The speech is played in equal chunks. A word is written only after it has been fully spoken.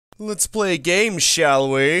Let's play a game, shall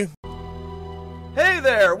we? Hey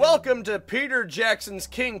there, welcome to Peter Jackson's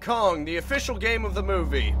King Kong, the official game of the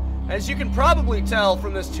movie. As you can probably tell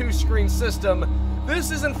from this two-screen system,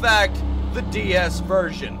 this is in fact the DS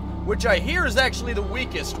version, which I hear is actually the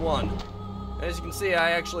weakest one. As you can see,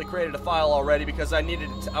 I actually created a file already because I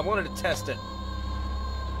wanted to test it.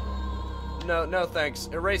 No thanks.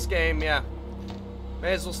 Erase game, yeah.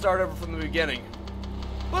 May as well start over from the beginning.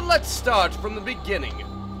 But let's start from the beginning.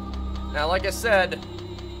 Now, like I said,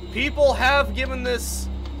 people have given this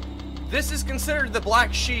is considered the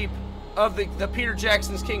black sheep of the Peter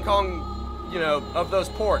Jackson's King Kong, you know, of those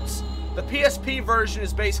ports. The PSP version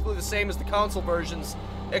is basically the same as the console versions,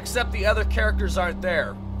 except the other characters aren't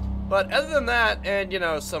there. But other than that, and, you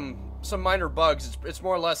know, some minor bugs, it's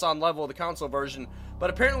more or less on level with the console version. But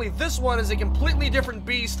apparently this one is a completely different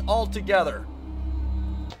beast altogether.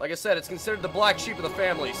 Like I said, it's considered the black sheep of the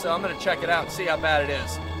family, so I'm gonna check it out and see how bad it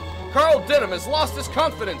is. Carl Denham has lost his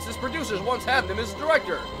confidence his producers once had in him as a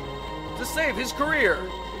director. To save his career.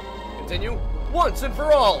 Continue. Once and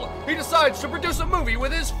for all, he decides to produce a movie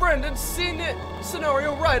with his friend and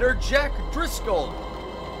scenario writer Jack Driscoll.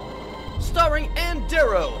 Starring Ann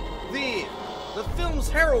Darrow, the film's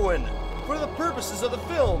heroine. For the purposes of the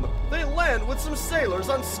film, they land with some sailors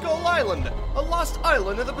on Skull Island, a lost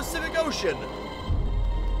island in the Pacific Ocean.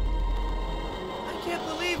 I can't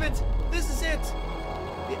believe it! This is it!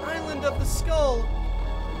 The island of the skull.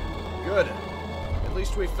 Good. At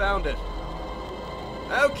least we found it.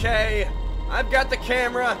 Okay. I've got the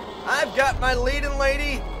camera. I've got my leading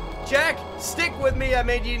lady. Jack, stick with me. I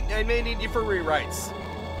may need you for rewrites.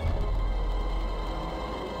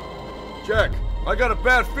 Jack, I got a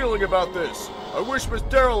bad feeling about this. I wish Miss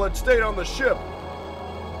Darrell had stayed on the ship.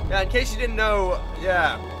 Yeah, in case you didn't know,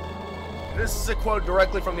 yeah. This is a quote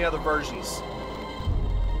directly from the other versions.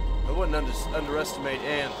 I wouldn't underestimate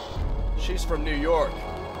Anne. She's from New York.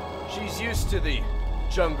 She's used to the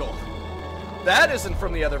jungle. That isn't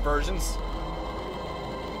from the other versions.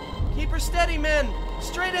 Keep her steady, men.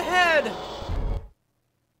 Straight ahead.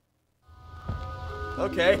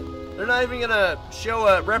 Okay. They're not even gonna show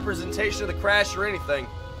a representation of the crash or anything.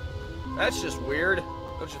 That's just weird,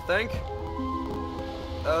 don't you think?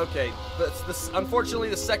 Okay. Unfortunately,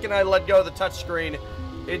 the second I let go of the touchscreen,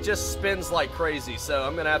 it just spins like crazy, so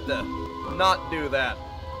I'm gonna have to not do that.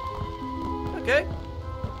 Okay.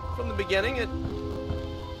 From the beginning, it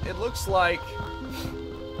looks like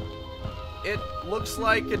a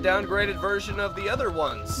downgraded version of the other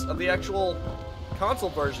ones, of the actual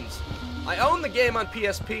console versions. I own the game on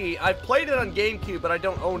PSP. I've played it on GameCube, but I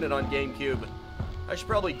don't own it on GameCube. I should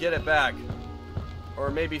probably get it back.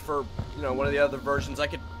 Or maybe for, you know, one of the other versions. I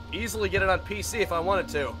could easily get it on PC if I wanted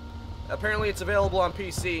to. Apparently it's available on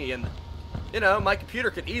PC, and, you know, my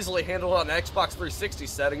computer could easily handle it on the Xbox 360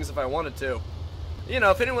 settings if I wanted to. You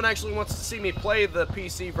know, if anyone actually wants to see me play the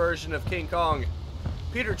PC version of King Kong,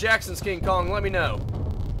 Peter Jackson's King Kong, let me know.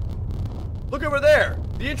 Look over there!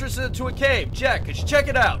 The entrance to a cave. Jack, could you check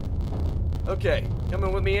it out? Okay,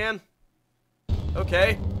 coming with me, Ann?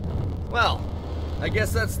 Okay. Well, I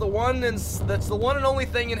guess that's the one and only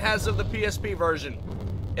thing it has of the PSP version.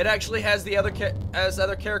 It actually has the other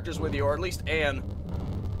characters with you, or at least Anne.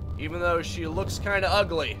 Even though she looks kind of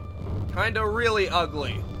ugly, kind of really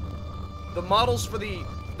ugly. The models for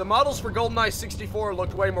GoldenEye 64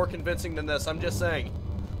 looked way more convincing than this. I'm just saying.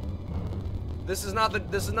 This is not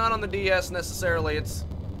on the DS necessarily. It's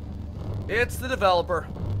the developer.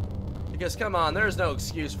 Because come on, there's no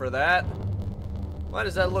excuse for that. Why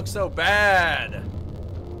does that look so bad?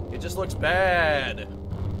 It just looks bad.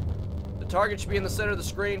 The target should be in the center of the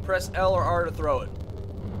screen. Press L or R to throw it.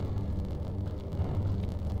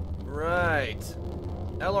 Right.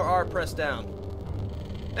 L or R, press down.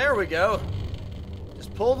 There we go.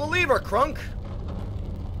 Just pull the lever, Crunk.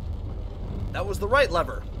 That was the right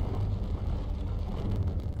lever.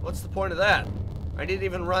 What's the point of that? I didn't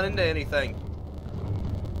even run into anything.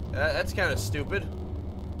 That's kind of stupid.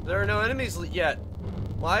 There are no enemies yet.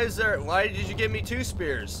 Why did you give me 2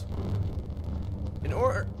 spears?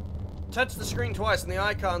 Touch the screen twice and the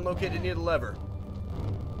icon located near the lever.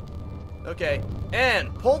 Okay.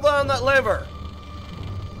 And pull down that lever.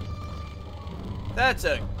 That's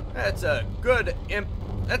a good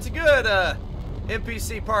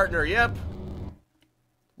NPC partner. Yep.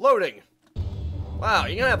 Loading. Wow,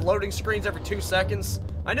 you're gonna have loading screens every 2 seconds?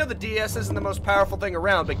 I know the DS isn't the most powerful thing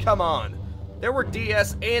around, but come on. There were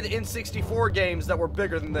DS and N64 games that were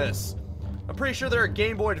bigger than this. I'm pretty sure there are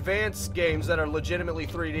Game Boy Advance games that are legitimately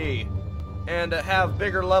 3D and have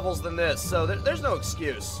bigger levels than this, so there's no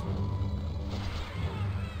excuse.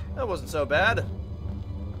 That wasn't so bad.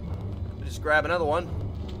 Just grab another one.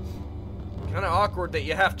 Kind of awkward that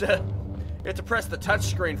you have to press the touch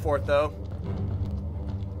screen for it, though.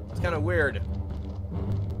 It's kind of weird.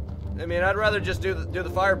 I mean, I'd rather just do the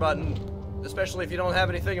fire button, especially if you don't have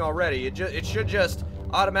anything already. It should just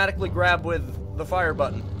automatically grab with the fire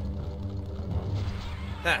button.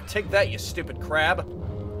 Ha, take that, you stupid crab.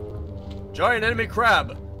 Giant enemy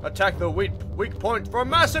crab. Attack the weak point for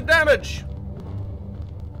massive damage.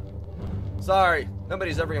 Sorry,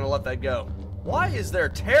 nobody's ever gonna let that go. Why is there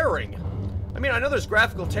tearing? I mean, I know there's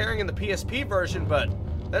graphical tearing in the PSP version, but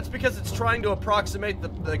that's because it's trying to approximate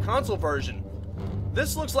the console version.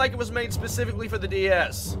 This looks like it was made specifically for the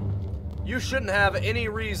DS. You shouldn't have any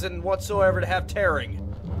reason whatsoever to have tearing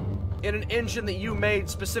in an engine that you made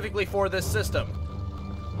specifically for this system.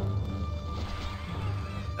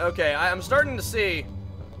 Okay, I'm starting to see.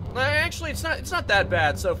 Actually, it's not that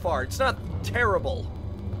bad so far. It's not terrible.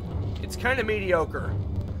 It's kind of mediocre.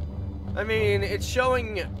 I mean, it's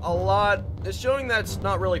showing a lot. It's showing that it's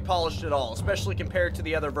not really polished at all, especially compared to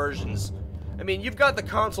the other versions. I mean, you've got the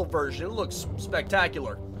console version. It looks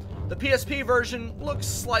spectacular. The PSP version looks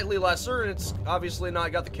slightly lesser, and it's obviously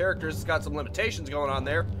not got the characters. It's got some limitations going on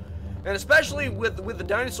there. And especially with the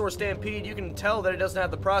Dinosaur Stampede, you can tell that it doesn't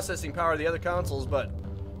have the processing power of the other consoles, but,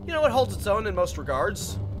 you know, it holds its own in most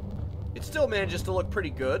regards. It still manages to look pretty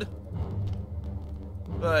good.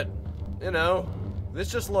 But, you know,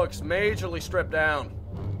 this just looks majorly stripped down.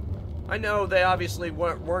 I know they obviously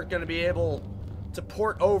weren't going to be able to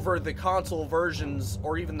port over the console versions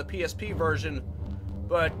or even the PSP version,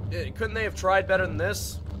 but couldn't they have tried better than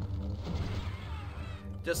this?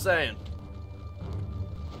 Just saying.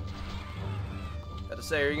 Had to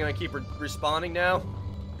say, are you going to keep respawning now?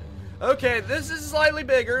 Okay, this is slightly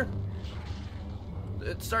bigger.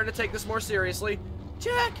 It's starting to take this more seriously.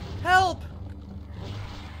 Jack, help!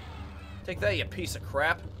 Take that, you piece of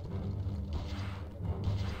crap.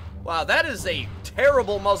 Wow, that is a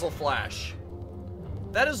terrible muzzle flash.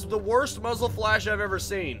 That is the worst muzzle flash I've ever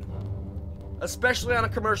seen. Especially on a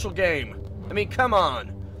commercial game. I mean, come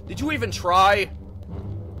on. Did you even try?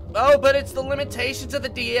 Oh, but it's the limitations of the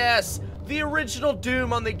DS. The original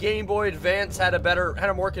Doom on the Game Boy Advance had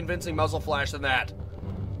a more convincing muzzle flash than that.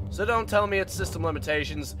 So don't tell me it's system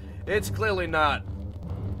limitations. It's clearly not.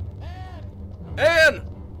 Ann!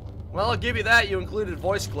 Well, I'll give you that. You included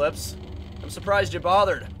voice clips. I'm surprised you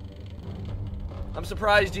bothered. I'm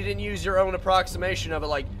surprised you didn't use your own approximation of it,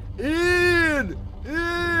 like, Ann!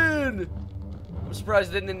 Ann! I'm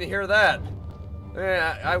surprised I didn't hear that.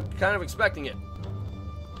 I'm kind of expecting it.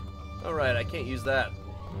 Alright, I can't use that.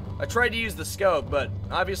 I tried to use the scope, but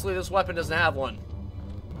obviously this weapon doesn't have one.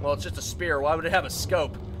 Well, it's just a spear. Why would it have a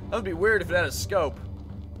scope? That would be weird if it had a scope.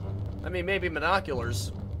 I mean, maybe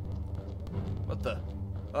binoculars. What the?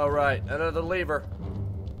 Oh, right. Another lever.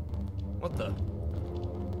 What the?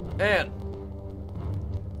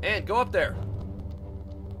 Ann, go up there.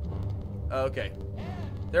 Okay.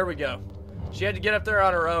 There we go. She had to get up there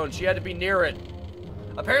on her own. She had to be near it.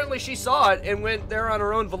 Apparently she saw it and went there on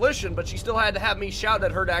her own volition, but she still had to have me shout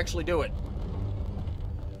at her to actually do it.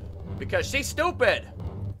 Because she's stupid.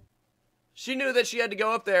 She knew that she had to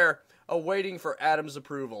go up there awaiting for Adam's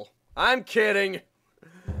approval. I'm kidding.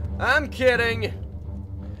 I'm kidding.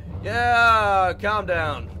 Yeah, calm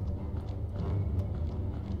down.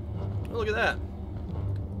 Oh, look at that.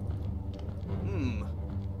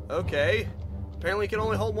 Okay. Apparently you can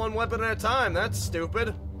only hold one weapon at a time. That's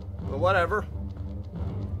stupid. But whatever.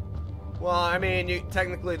 Well, I mean,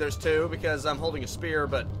 technically there's two because I'm holding a spear,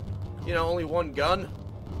 but, you know, only one gun.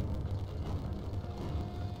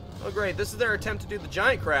 Oh, great. This is their attempt to do the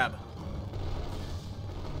giant crab.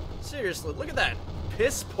 Seriously, look at that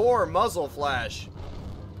piss-poor muzzle flash.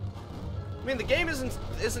 I mean, the game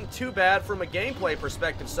isn't too bad from a gameplay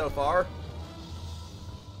perspective so far.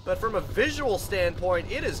 But from a visual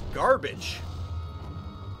standpoint, it is garbage.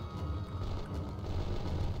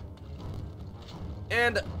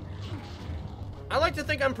 And I like to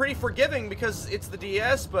think I'm pretty forgiving because it's the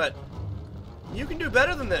DS, but you can do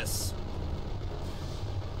better than this.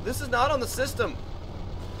 This is not on the system.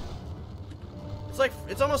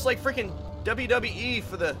 It's almost like freaking WWE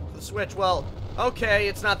for the Switch. Well, okay,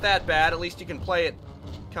 it's not that bad. At least you can play it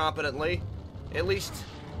competently. At least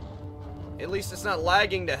it's not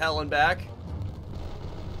lagging to hell and back.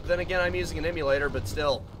 Then again, I'm using an emulator, but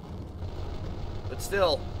still.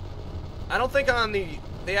 I don't think on the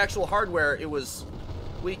actual hardware it was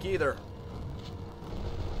weak either.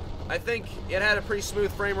 I think it had a pretty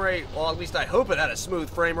smooth frame rate. Well, at least I hope it had a smooth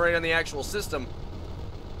frame rate on the actual system.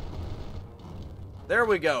 There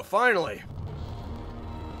we go, finally.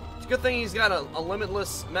 It's a good thing he's got a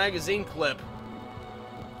limitless magazine clip.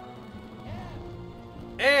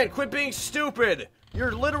 And quit being stupid!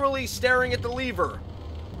 You're literally staring at the lever.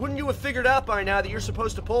 Wouldn't you have figured out by now that you're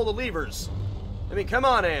supposed to pull the levers? I mean, come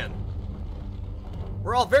on, Anne.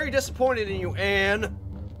 We're all very disappointed in you, Anne.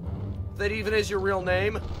 If that even is your real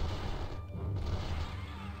name.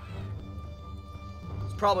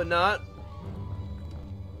 It's probably not.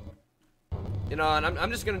 You know, and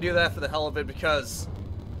I'm just gonna do that for the hell of it because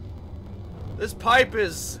this pipe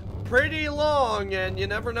is pretty long and you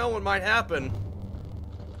never know what might happen.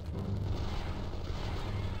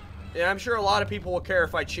 Yeah, I'm sure a lot of people will care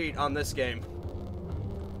if I cheat on this game.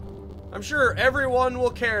 I'm sure everyone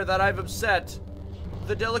will care that I've upset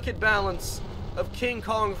the delicate balance of King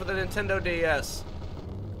Kong for the Nintendo DS.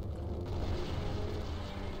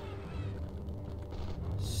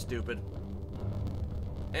 Stupid.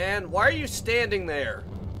 And why are you standing there?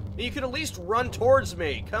 You could at least run towards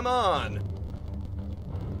me. Come on.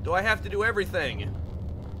 Do I have to do everything?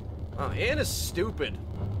 Oh, Anne is stupid.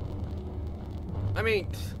 I mean,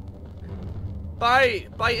 by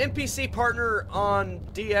NPC partner on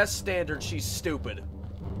DS standards, she's stupid.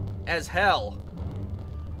 As hell.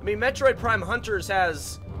 I mean, Metroid Prime Hunters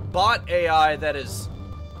has bot AI that is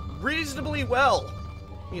reasonably well.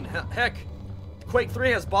 I mean, heck, Quake 3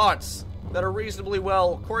 has bots that are reasonably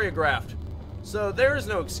well choreographed. So there is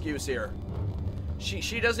no excuse here.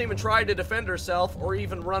 She doesn't even try to defend herself or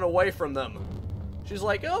even run away from them. She's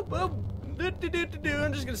like, oh,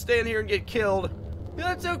 I'm just gonna stand here and get killed.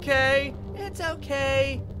 That's okay. It's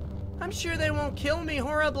okay. I'm sure they won't kill me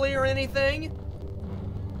horribly or anything.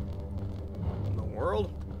 In the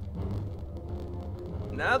world?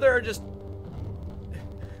 Now there are just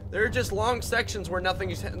long sections where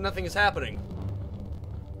nothing is happening.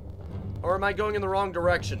 Or am I going in the wrong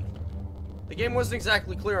direction? The game wasn't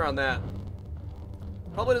exactly clear on that.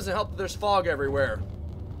 Probably doesn't help that there's fog everywhere.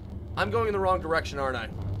 I'm going in the wrong direction, aren't I?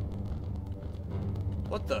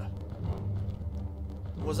 What the?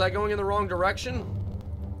 Was I going in the wrong direction?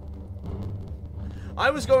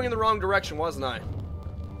 I was going in the wrong direction, wasn't I?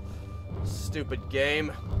 Stupid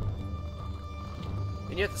game.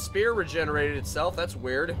 And yet the spear regenerated itself. That's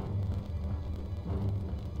weird.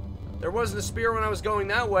 There wasn't a spear when I was going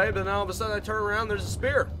that way, but now all of a sudden I turn around, there's a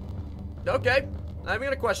spear. Okay. Not even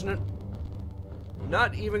gonna question it.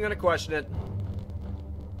 Not even gonna question it.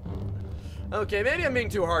 Okay, maybe I'm being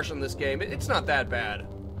too harsh on this game. It's not that bad.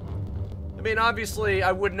 I mean, obviously,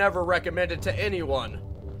 I would never recommend it to anyone.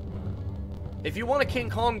 If you want a King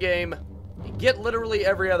Kong game, get literally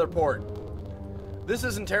every other port. This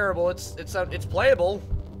isn't terrible. It's playable.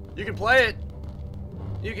 You can play it.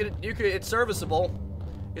 It's serviceable.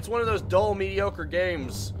 It's one of those dull, mediocre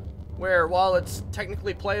games where, while it's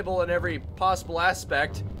technically playable in every possible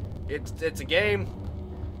aspect, it's a game,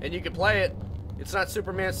 and you can play it. It's not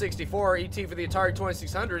Superman 64 or E.T. for the Atari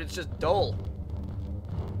 2600. It's just dull.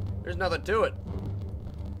 There's nothing to it.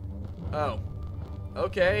 Oh.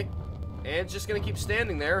 Okay. And it's just gonna keep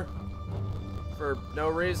standing there for no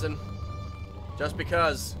reason. Just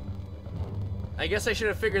because. I guess I should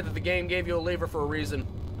have figured that the game gave you a lever for a reason.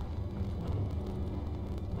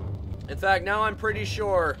 In fact, now I'm pretty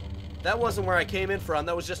sure that wasn't where I came in from.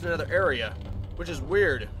 That was just another area, which is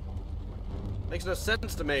weird. Makes no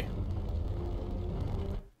sense to me.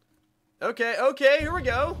 Okay, here we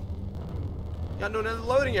go. Got into another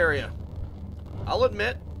loading area. I'll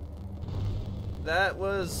admit, that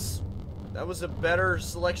was a better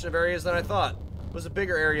selection of areas than I thought. It was a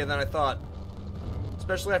bigger area than I thought.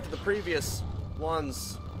 Especially after the previous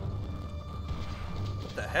ones.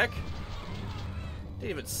 What the heck? Didn't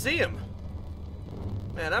even see him.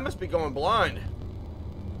 Man, I must be going blind.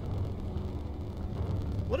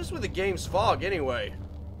 What is with the game's fog, anyway?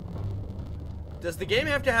 Does the game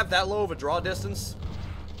have to have that low of a draw distance?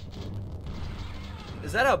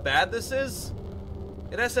 Is that how bad this is?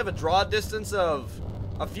 It has to have a draw distance of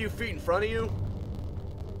a few feet in front of you?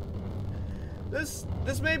 This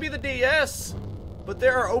may be the DS, but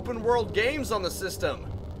there are open world games on the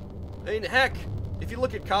system. I mean, heck, if you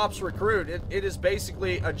look at Cops Recruit, it is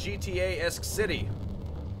basically a GTA-esque city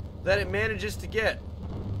that it manages to get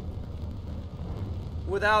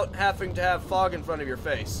without having to have fog in front of your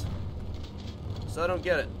face. So I don't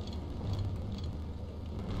get it.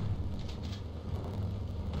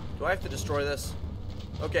 Do I have to destroy this?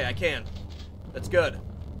 Okay, I can. That's good.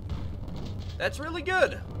 That's really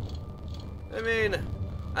good. I mean,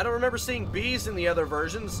 I don't remember seeing bees in the other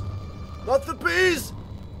versions. Not the bees!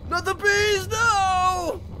 Not the bees!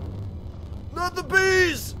 No! Not the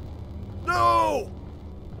bees! No!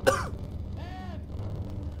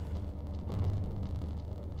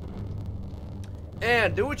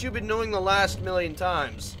 And do what you've been doing the last million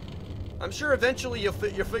times. I'm sure eventually you'll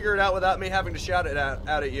figure it out without me having to shout it out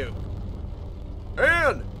at you.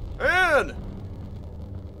 Ann! Ann!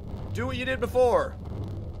 Do what you did before.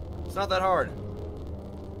 It's not that hard.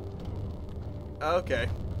 Okay.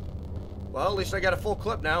 Well, at least I got a full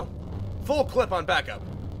clip now. Full clip on backup.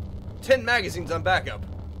 10 magazines on backup.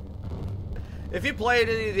 If you played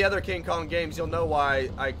any of the other King Kong games, you'll know why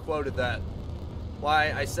I quoted that.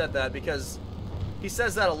 Why I said that, because he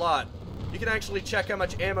says that a lot. You can actually check how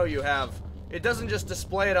much ammo you have. It doesn't just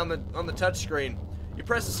display it on the touch screen. You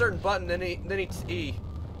press a certain button, and then he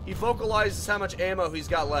vocalizes how much ammo he's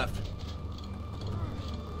got left.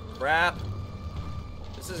 Crap.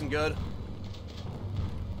 This isn't good.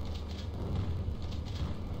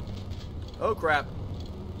 Oh crap.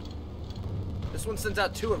 This one sends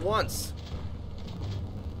out 2 at once.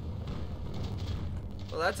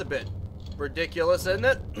 Well, that's a bit ridiculous, isn't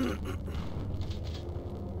it?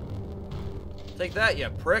 Take that, you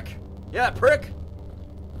prick. Yeah, prick!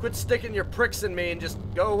 Quit sticking your pricks in me and just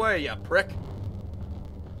go away, you prick.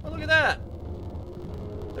 Oh, look at that.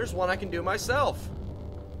 There's one I can do myself.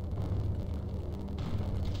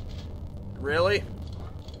 Really?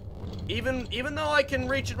 Even though I can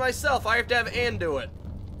reach it myself, I have to have Ann do it.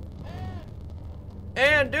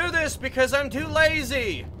 Ann, do this because I'm too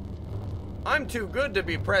lazy. I'm too good to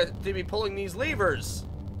be pulling these levers.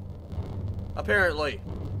 Apparently.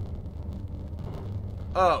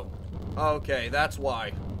 Oh. Okay, that's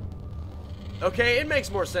why. Okay, it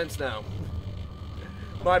makes more sense now.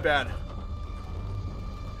 My bad.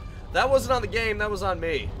 That wasn't on the game, that was on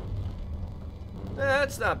me.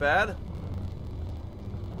 That's not bad.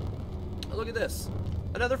 Look at this.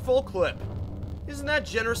 Another full clip. Isn't that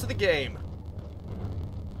generous of the game?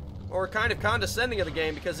 Or kind of condescending of the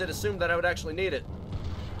game because it assumed that I would actually need it.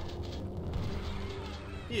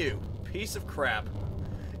 You piece of crap.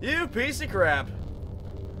 You piece of crap.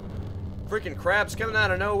 Freaking crabs coming out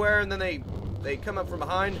of nowhere and then they come up from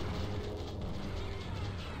behind.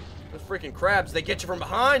 Those freaking crabs, they get you from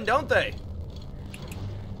behind, don't they?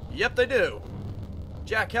 Yep, they do.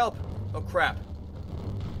 Jack, help. Oh, crap.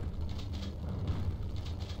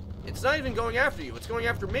 It's not even going after you. It's going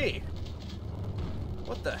after me.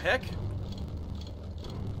 What the heck?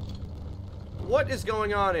 What is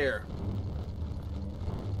going on here?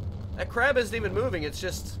 That crab isn't even moving. It's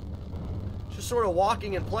just sort of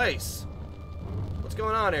walking in place. What's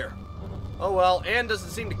going on here? Oh well, Ann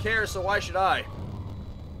doesn't seem to care, so why should I?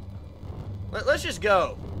 Let's just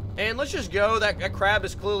go. Ann, let's just go. That crab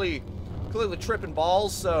is clearly tripping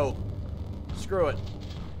balls, so screw it.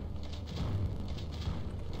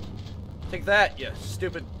 Take that, you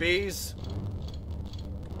stupid bees.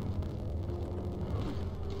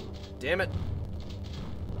 Damn it.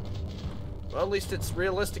 Well, at least it's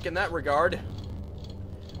realistic in that regard.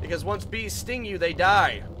 Because once bees sting you, they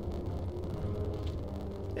die.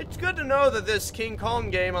 It's good to know that this King Kong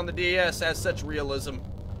game on the DS has such realism.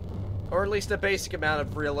 Or at least a basic amount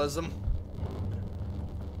of realism.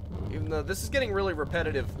 Even though this is getting really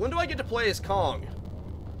repetitive. When do I get to play as Kong?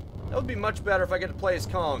 That would be much better if I get to play as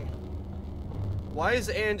Kong. Why is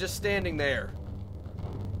Ann just standing there?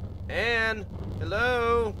 Ann,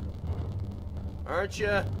 hello? Aren't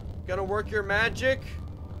you gonna work your magic?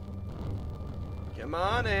 Come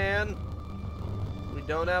on, Ann. We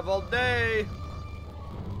don't have all day.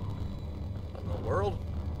 What in the world?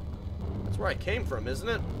 That's where I came from, isn't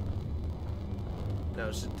it?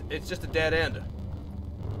 No, it's just a dead end.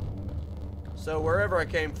 So wherever I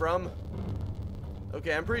came from.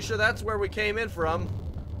 Okay, I'm pretty sure that's where we came in from.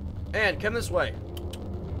 Ann, come this way.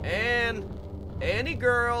 Ann, Annie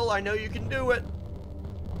girl, I know you can do it.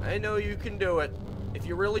 I know you can do it. If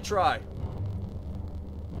you really try.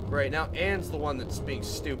 Great, now Ann's the one that's being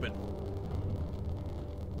stupid.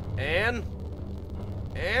 Ann?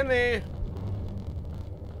 Annie?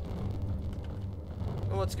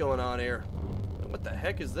 What's going on here? What the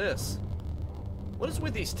heck is this? What is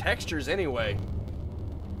with these textures anyway?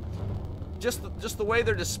 Just the way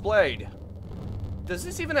they're displayed. Does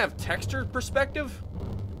this even have texture perspective?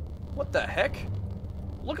 What the heck?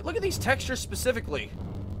 Look at these textures specifically.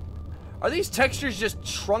 Are these textures just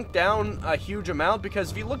shrunk down a huge amount?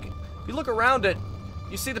 Because if you look around it,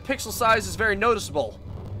 you see the pixel size is very noticeable.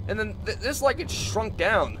 And then this like it's shrunk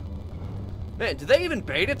down. Man, did they even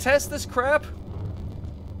beta test this crap?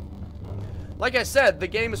 Like I said, the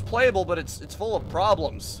game is playable, but it's full of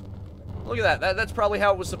problems. Look at that. That's probably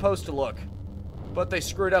how it was supposed to look. But they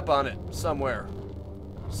screwed up on it somewhere.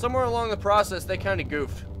 Somewhere along the process, they kind of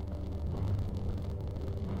goofed.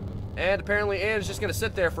 And apparently Ann's just going to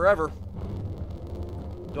sit there forever.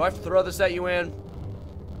 Do I have to throw this at you, Ann?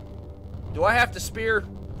 Do I have to spear?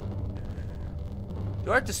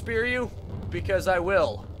 Do I have to spear you? because I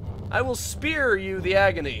will. I will spear you the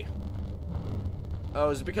agony. Oh,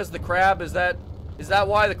 is it because of the crab? Is that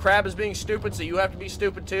why the crab is being stupid, so you have to be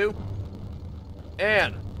stupid too?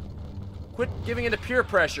 And quit giving into peer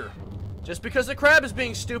pressure. Just because the crab is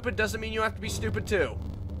being stupid doesn't mean you have to be stupid too.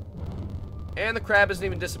 And the crab isn't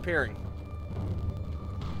even disappearing.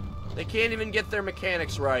 They can't even get their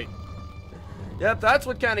mechanics right. Yep, that's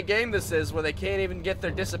what kind of game this is, where they can't even get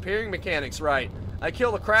their disappearing mechanics right. I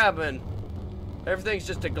kill the crab and everything's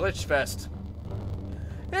just a glitch fest.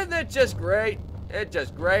 Isn't it just great? It's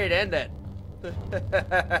just great, isn't it?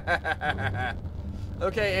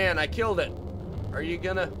 Okay, Anne, I killed it. Are you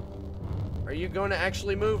going to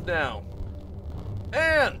actually move now?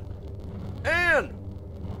 Anne! Anne!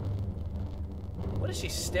 What is she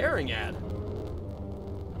staring at?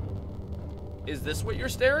 Is this what you're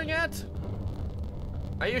staring at?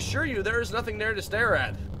 I assure you there is nothing there to stare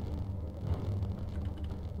at.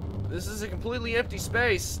 This is a completely empty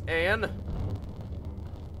space, Anne.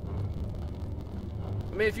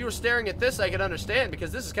 I mean, if you were staring at this, I could understand,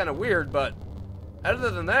 because this is kind of weird, but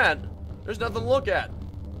other than that, there's nothing to look at.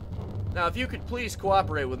 Now, if you could please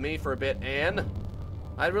cooperate with me for a bit, Anne.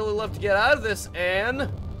 I'd really love to get out of this,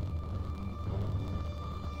 Anne.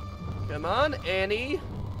 Come on, Annie.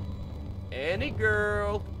 Annie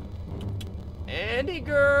girl. Annie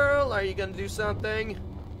girl, are you gonna do something?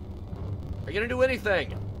 Are you gonna do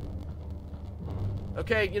anything?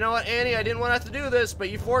 Okay, you know what, Annie, I didn't want to have to do this, but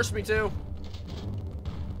you forced me to.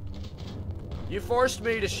 You forced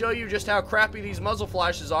me to show you just how crappy these muzzle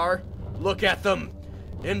flashes are. Look at them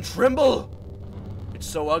and tremble. It's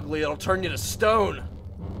so ugly it'll turn you to stone.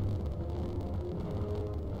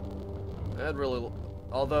 That really,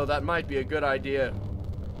 although that might be a good idea.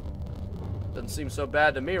 Doesn't seem so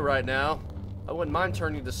bad to me right now. I wouldn't mind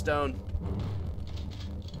turning to stone.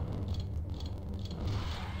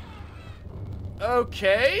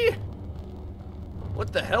 Okay.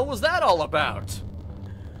 What the hell was that all about?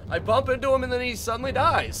 I bump into him and then he suddenly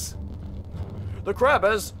dies. The crab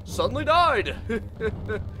has suddenly died.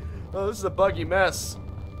 Oh, this is a buggy mess.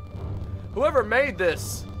 Whoever made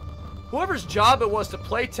this, whoever's job it was to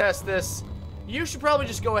playtest this, you should probably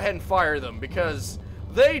just go ahead and fire them, because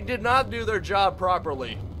they did not do their job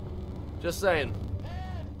properly. Just saying.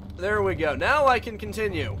 There we go. Now I can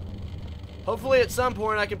continue. Hopefully at some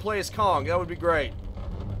point I can play as Kong. That would be great.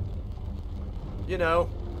 You know,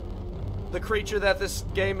 the creature that this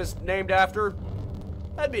game is named after.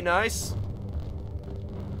 That'd be nice.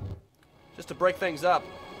 Just to break things up.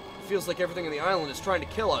 It feels like everything on the island is trying to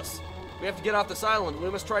kill us. We have to get off this island. We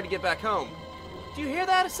must try to get back home. Do you hear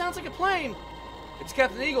that? It sounds like a plane. It's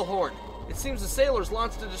Captain Eaglehorn. It seems the sailors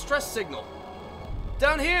launched a distress signal.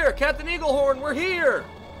 Down here, Captain Eaglehorn, we're here!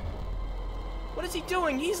 What is he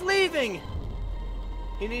doing? He's leaving!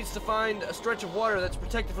 He needs to find a stretch of water that's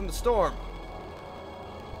protected from the storm.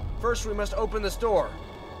 First, we must open this door.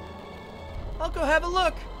 I'll go have a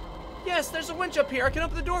look. Yes, there's a winch up here. I can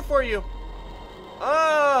open the door for you.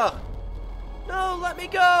 Ah! No, let me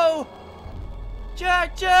go!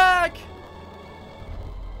 Jack, Jack!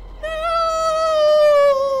 No!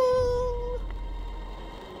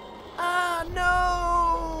 Ah,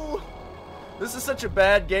 no! This is such a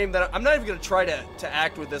bad game that I'm not even going to try to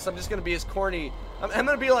act with this. I'm just going to be as corny. I'm going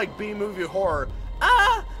to be like B-movie horror.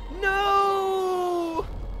 Ah, no!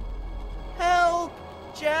 Help,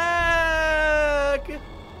 Jack!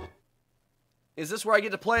 Is this where I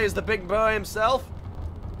get to play as the big boy himself?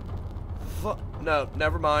 No,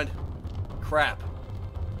 never mind. Crap.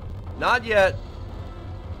 Not yet.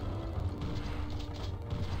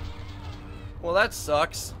 Well, that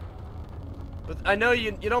sucks. But I know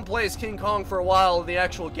you don't play as King Kong for a while in the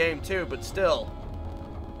actual game too, but still.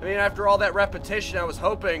 I mean, after all that repetition, I was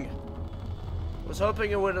hoping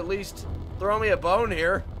it would at least throw me a bone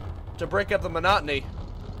here to break up the monotony.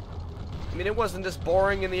 I mean, it wasn't this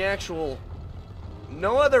boring in the actual...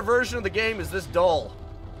 No other version of the game is this dull.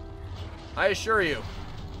 I assure you.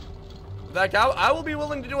 In fact, I will be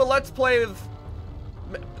willing to do a Let's Play of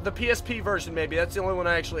the PSP version, maybe. That's the only one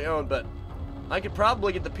I actually own, but I could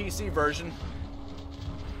probably get the PC version.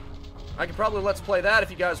 I could probably Let's Play that if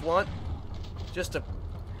you guys want. Just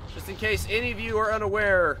in case any of you are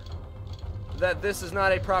unaware that this is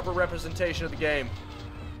not a proper representation of the game.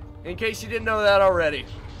 In case you didn't know that already.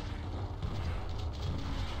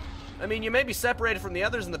 I mean, you may be separated from the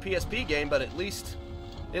others in the PSP game, but at least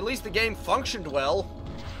the game functioned well.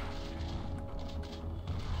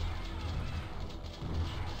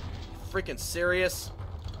 Freaking serious.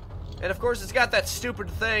 And of course, it's got that stupid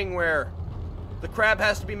thing where the crab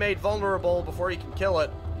has to be made vulnerable before you can kill it.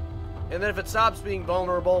 And then if it stops being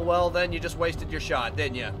vulnerable, well, then you just wasted your shot,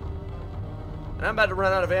 didn't you? And I'm about to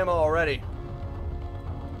run out of ammo already.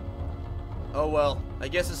 Oh well, I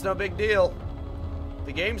guess it's no big deal.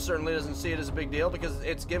 The game certainly doesn't see it as a big deal because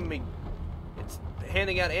it's giving me... It's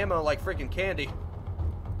handing out ammo like freaking candy.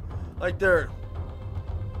 Like they're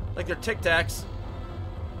Tic Tacs.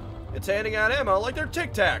 It's handing out ammo like they're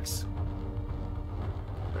Tic Tacs.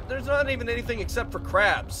 There's not even anything except for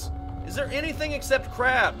crabs. Is there anything except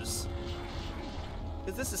crabs?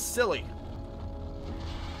 Because this is silly.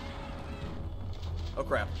 Oh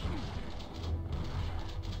crap.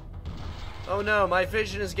 Oh no, my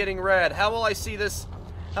vision is getting red. How will I see this?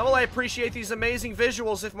 How will I appreciate these amazing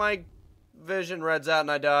visuals if my vision reds out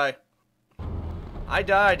and I die? I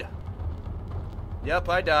died. Yep,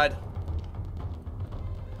 I died.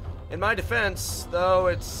 In my defense, though,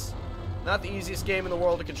 it's not the easiest game in the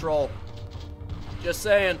world to control. Just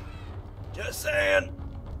saying. Just saying.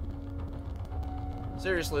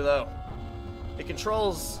 Seriously, though. It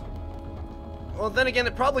controls... Well, then again,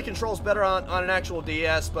 it probably controls better on an actual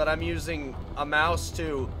DS, but I'm using a mouse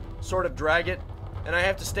to sort of drag it. And I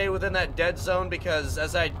have to stay within that dead zone because,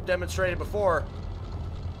 as I demonstrated before,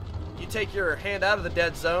 you take your hand out of the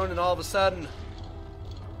dead zone and all of a sudden,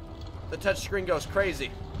 the touchscreen goes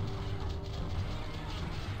crazy.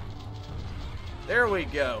 There we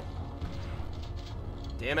go.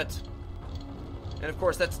 Damn it. And of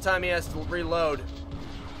course, that's the time he has to reload.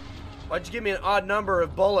 Why'd you give me an odd number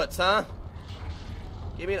of bullets, huh?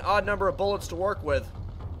 Give me an odd number of bullets to work with.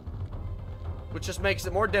 Which just makes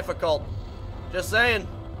it more difficult. Just saying.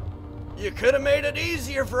 You could have made it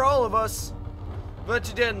easier for all of us. But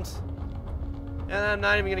you didn't. And I'm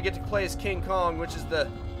not even gonna get to play as King Kong, which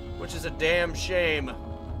is a damn shame.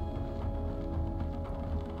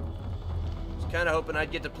 Was kinda hoping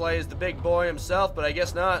I'd get to play as the big boy himself, but I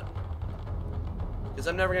guess not. Because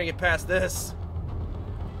I'm never gonna get past this.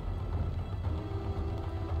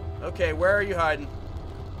 Okay, where are you hiding?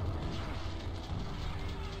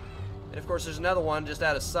 And of course there's another one just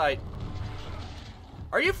out of sight.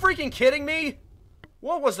 Are you freaking kidding me?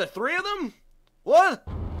 What was there, 3 of them? What?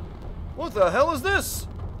 What the hell is this?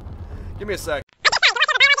 Give me a sec.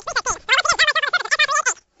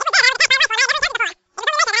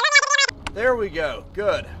 There we go.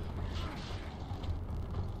 Good.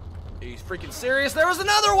 Are you freaking serious? There was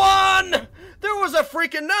another one! There was a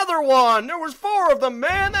freaking another one! There was 4 of them,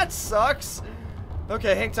 man! That sucks!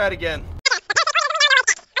 Okay, hang tight again.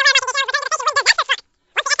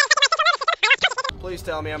 Please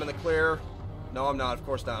tell me I'm in the clear. No, I'm not. Of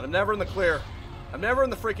course not. I'm never in the clear. I'm never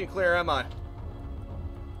in the freaking clear, am I?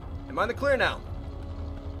 Am I in the clear now?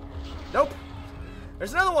 Nope.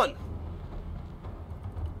 There's another one.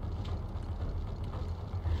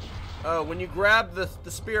 Oh, when you grab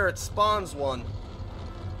the spear, it spawns one.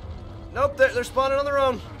 Nope, they're spawning on their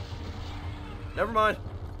own. Never mind.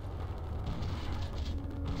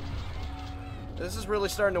 This is really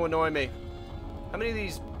starting to annoy me. How many of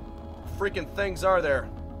these freaking things are there?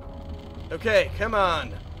 Okay, come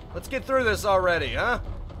on. Let's get through this already, huh?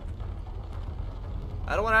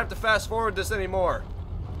 I don't want to have to fast forward this anymore.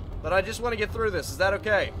 But I just want to get through this. Is that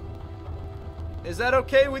okay? Is that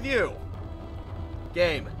okay with you?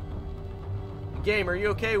 Game. Game, are you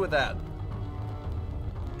okay with that?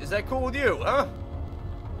 Is that cool with you, huh?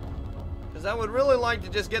 Because I would really like to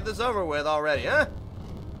just get this over with already, huh?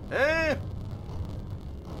 Eh?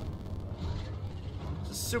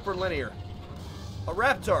 This is super linear. A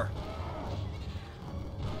raptor.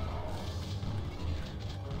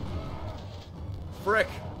 Frick.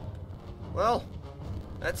 Well,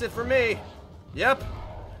 that's it for me. Yep.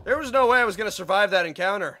 There was no way I was going to survive that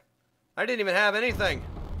encounter. I didn't even have anything.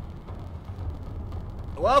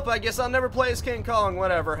 Well, I guess I'll never play as King Kong.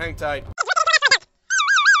 Whatever, hang tight.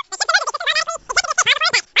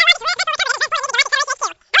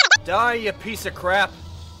 Die, you piece of crap.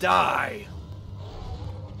 Die.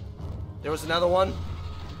 There was another one?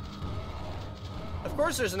 Of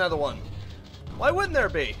course there's another one. Why wouldn't there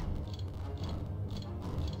be?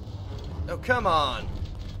 Oh, come on.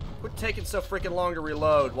 Quit taking so freaking long to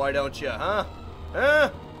reload, why don't you, huh?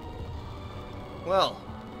 Huh? Well,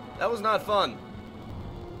 that was not fun.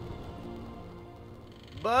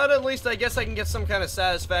 But at least I guess I can get some kind of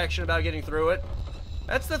satisfaction about getting through it.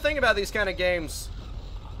 That's the thing about these kind of games.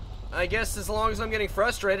 I guess as long as I'm getting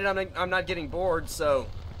frustrated, I'm not getting bored, so...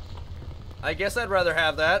 I guess I'd rather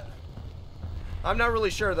have that. I'm not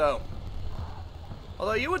really sure, though.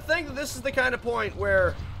 Although you would think that this is the kind of point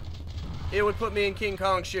where it would put me in King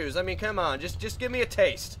Kong's shoes. I mean, come on, just give me a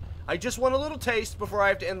taste. I just want a little taste before I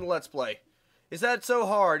have to end the Let's Play. Is that so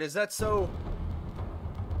hard? Is that so...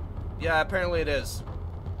 Yeah, apparently it is.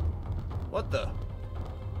 What the?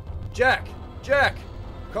 Jack! Jack!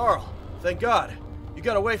 Carl! Thank God. You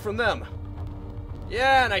got away from them.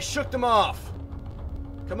 Yeah, and I shook them off.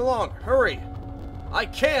 Come along, hurry. I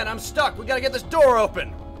can't, I'm stuck. We gotta get this door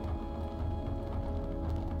open.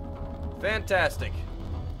 Fantastic.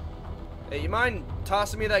 Hey, you mind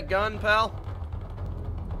tossing me that gun, pal?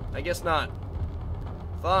 I guess not.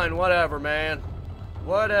 Fine, whatever, man.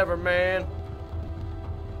 Whatever, man.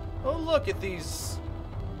 Oh, look at these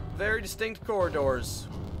very distinct corridors.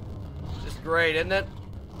 Just great, isn't it?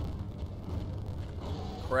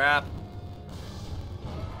 Crap.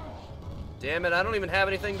 Damn it, I don't even have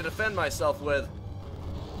anything to defend myself with.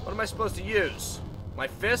 What am I supposed to use? My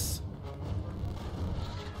fists?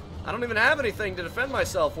 I don't even have anything to defend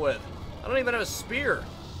myself with. I don't even have a spear.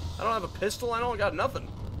 I don't have a pistol. I don't got nothing.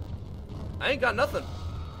 I ain't got nothing.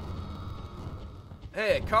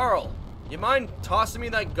 Hey, Carl, you mind tossing me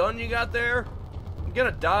that gun you got there? I'm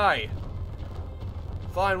gonna die.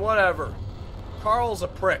 Fine, whatever. Carl's a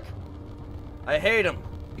prick. I hate him.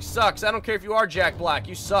 He sucks. I don't care if you are Jack Black.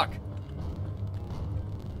 You suck.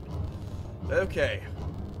 Okay.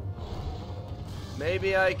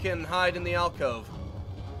 Maybe I can hide in the alcove.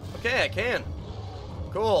 Okay, I can.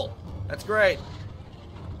 Cool. That's great.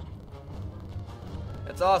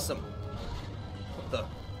 That's awesome. What the?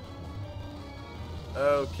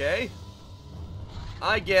 Okay.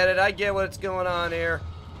 I get it. I get what's going on here.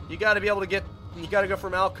 You gotta be able to get... You gotta go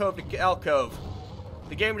from alcove to alcove.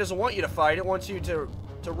 The game doesn't want you to fight. It wants you to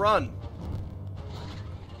run.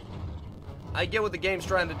 I get what the game's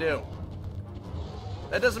trying to do.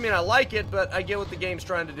 That doesn't mean I like it, but I get what the game's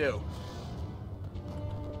trying to do.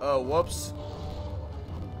 Oh, whoops.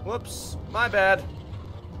 Whoops. My bad.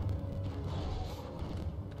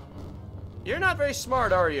 You're not very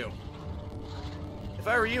smart, are you? If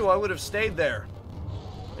I were you, I would have stayed there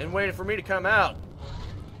and waited for me to come out.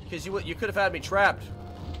 Because you could have had me trapped.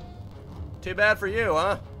 Too bad for you,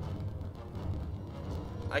 huh?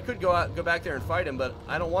 I could go back there and fight him, but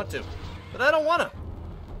I don't want to. But I don't want to.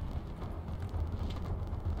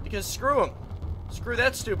 Because screw him. Screw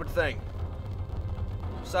that stupid thing.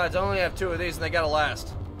 Besides, I only have 2 of these and they gotta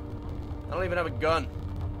last. I don't even have a gun.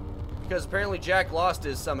 Because apparently Jack lost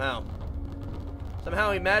his somehow.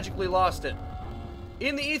 Somehow he magically lost it.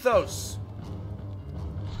 In the ethos.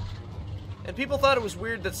 And people thought it was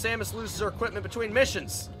weird that Samus loses her equipment between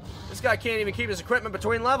missions. This guy can't even keep his equipment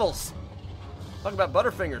between levels. Talk about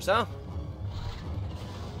butterfingers, huh?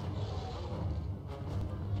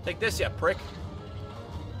 Take this, you prick.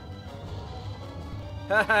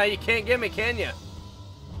 Haha, you can't get me, can you?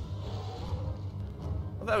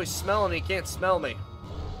 I thought he was smelling, he can't smell me.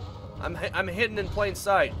 I'm hidden in plain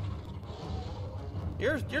sight.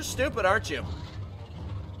 You're stupid, aren't you?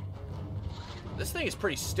 This thing is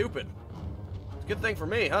pretty stupid. It's a good thing for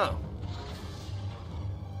me, huh?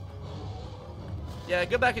 Yeah,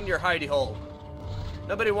 go back into your hidey hole.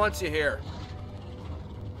 Nobody wants you here.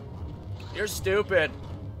 You're stupid.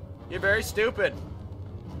 You're very stupid.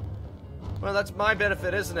 Well, that's my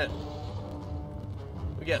benefit, isn't it?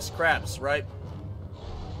 We get scraps, right?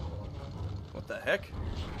 What the heck?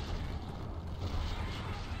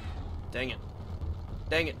 Dang it.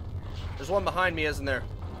 Dang it. There's one behind me, isn't there?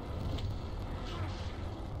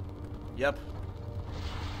 Yep.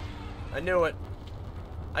 I knew it.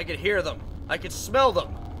 I could hear them. I could smell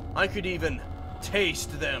them. I could even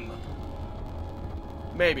taste them.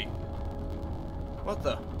 Maybe. What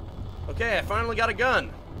the? Okay, I finally got a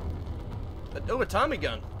gun. Oh, a Tommy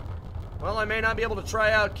gun. Well, I may not be able to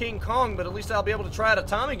try out King Kong, but at least I'll be able to try out a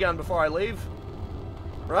Tommy gun before I leave.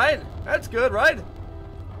 Right? That's good, right?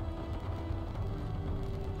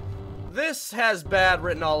 This has bad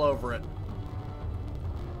written all over it.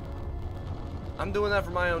 I'm doing that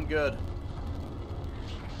for my own good.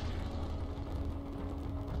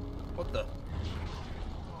 What the?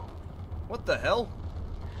 What the hell?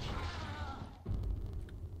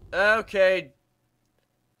 Okay.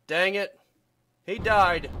 Dang it. He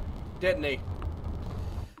died, didn't he?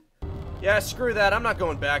 Yeah, screw that. I'm not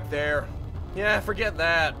going back there. Yeah, forget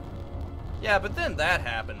that. Yeah, but then that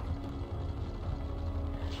happened.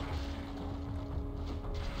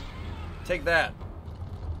 Take that.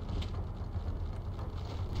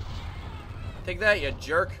 Take that, you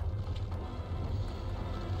jerk.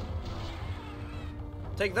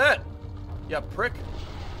 Take that, you prick.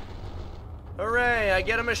 Hooray, I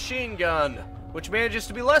get a machine gun, which manages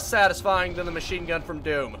to be less satisfying than the machine gun from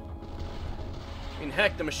Doom. I mean,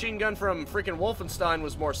 heck, the machine gun from freaking Wolfenstein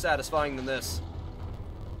was more satisfying than this.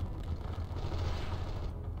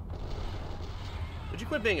 Would you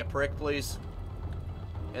quit being a prick, please?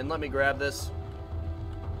 And let me grab this.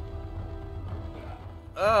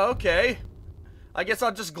 Oh, okay. I guess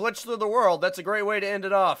I'll just glitch through the world. That's a great way to end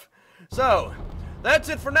it off. So, that's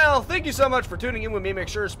it for now. Thank you so much for tuning in with me. Make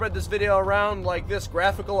sure to spread this video around like this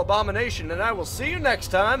graphical abomination, and I will see you next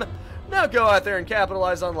time. Now go out there and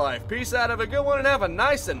capitalize on life. Peace out, have a good one, and have a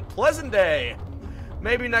nice and pleasant day.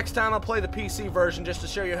 Maybe next time I'll play the PC version just to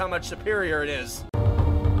show you how much superior it is.